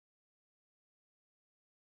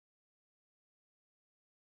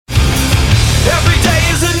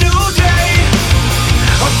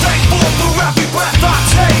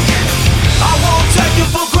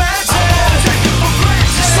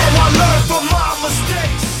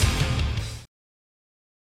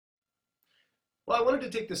Well, I wanted to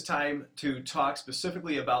take this time to talk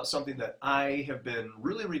specifically about something that I have been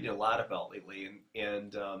really reading a lot about lately.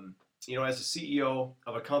 As a CEO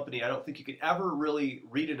of a company, I don't think you can ever really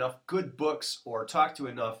read enough good books or talk to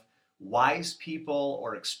enough wise people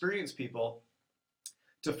or experienced people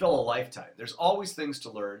to fill a lifetime. There's always things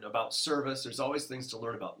to learn about service. There's always things to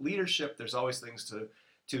learn about leadership. There's always things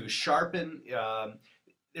to sharpen.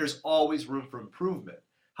 There's always room for improvement.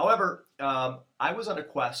 However, I was on a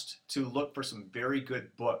quest to look for some very good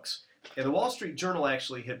books. And the Wall Street Journal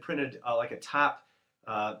actually had printed like a top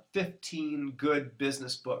 15 good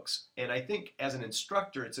business books. And I think as an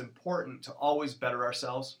instructor, it's important to always better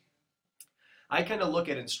ourselves. I kind of look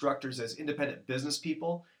at instructors as independent business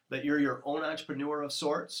people, that you're your own entrepreneur of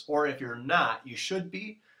sorts, or if you're not, you should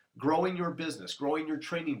be growing your business, growing your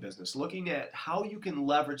training business, looking at how you can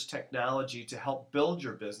leverage technology to help build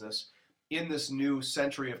your business in this new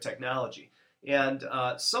century of technology. And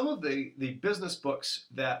some of the business books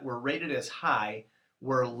that were rated as high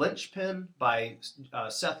were Lynchpin by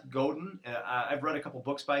Seth Godin. I've read a couple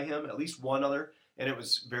books by him, at least one other, and it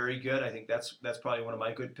was very good. I think that's probably one of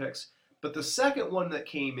my good picks. But the second one that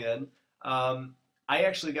came in, I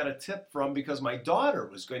actually got a tip from because my daughter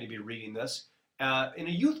was going to be reading this in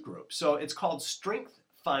a youth group. So it's called Strength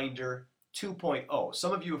Finder 2.0.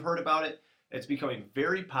 Some of you have heard about it. It's becoming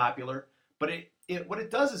very popular. But what it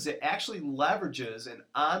does is it actually leverages an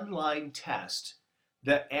online test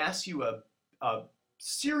that asks you a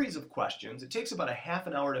series of questions. It takes about a half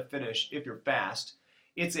an hour to finish if you're fast.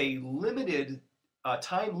 It's a limited,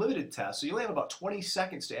 time-limited test, so you only have about 20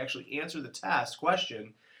 seconds to actually answer the test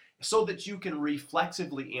question so that you can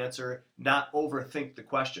reflexively answer, not overthink the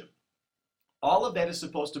question. All of that is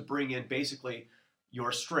supposed to bring in basically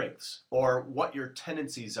your strengths or what your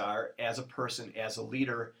tendencies are as a person, as a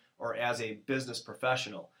leader, or as a business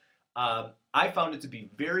professional. I found it to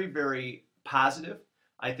be very, very positive.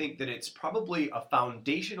 I think that it's probably a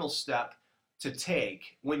foundational step to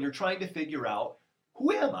take when you're trying to figure out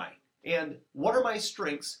who am I and what are my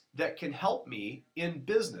strengths that can help me in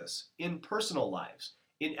business, in personal lives,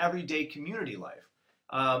 in everyday community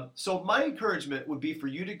life. So my encouragement would be for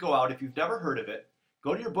you to go out, if you've never heard of it,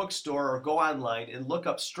 go to your bookstore or go online and look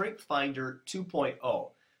up Strength Finder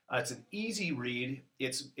 2.0. It's an easy read.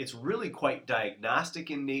 It's really quite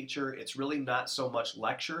diagnostic in nature. It's really not so much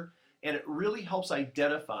lecture. And it really helps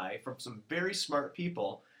identify from some very smart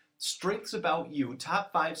people strengths about you,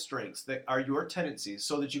 top 5 strengths that are your tendencies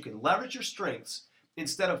so that you can leverage your strengths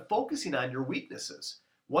instead of focusing on your weaknesses.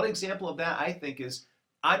 One example of that, I think, is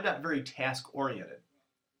I'm not very task-oriented.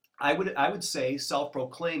 I would say,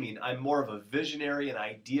 self-proclaiming, I'm more of a visionary, an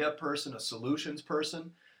idea person, a solutions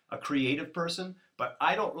person, a creative person, but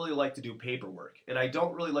I don't really like to do paperwork, and I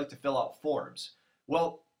don't really like to fill out forms.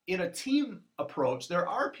 Well, in a team approach, there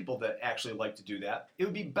are people that actually like to do that. It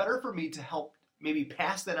would be better for me to help maybe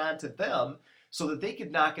pass that on to them so that they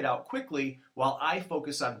could knock it out quickly while I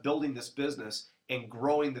focus on building this business and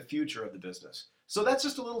growing the future of the business. So that's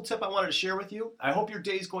just a little tip I wanted to share with you. I hope your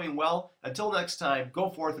day's going well. Until next time, go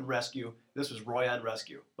forth and rescue. This was Roy on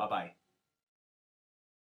Rescue. Bye-bye.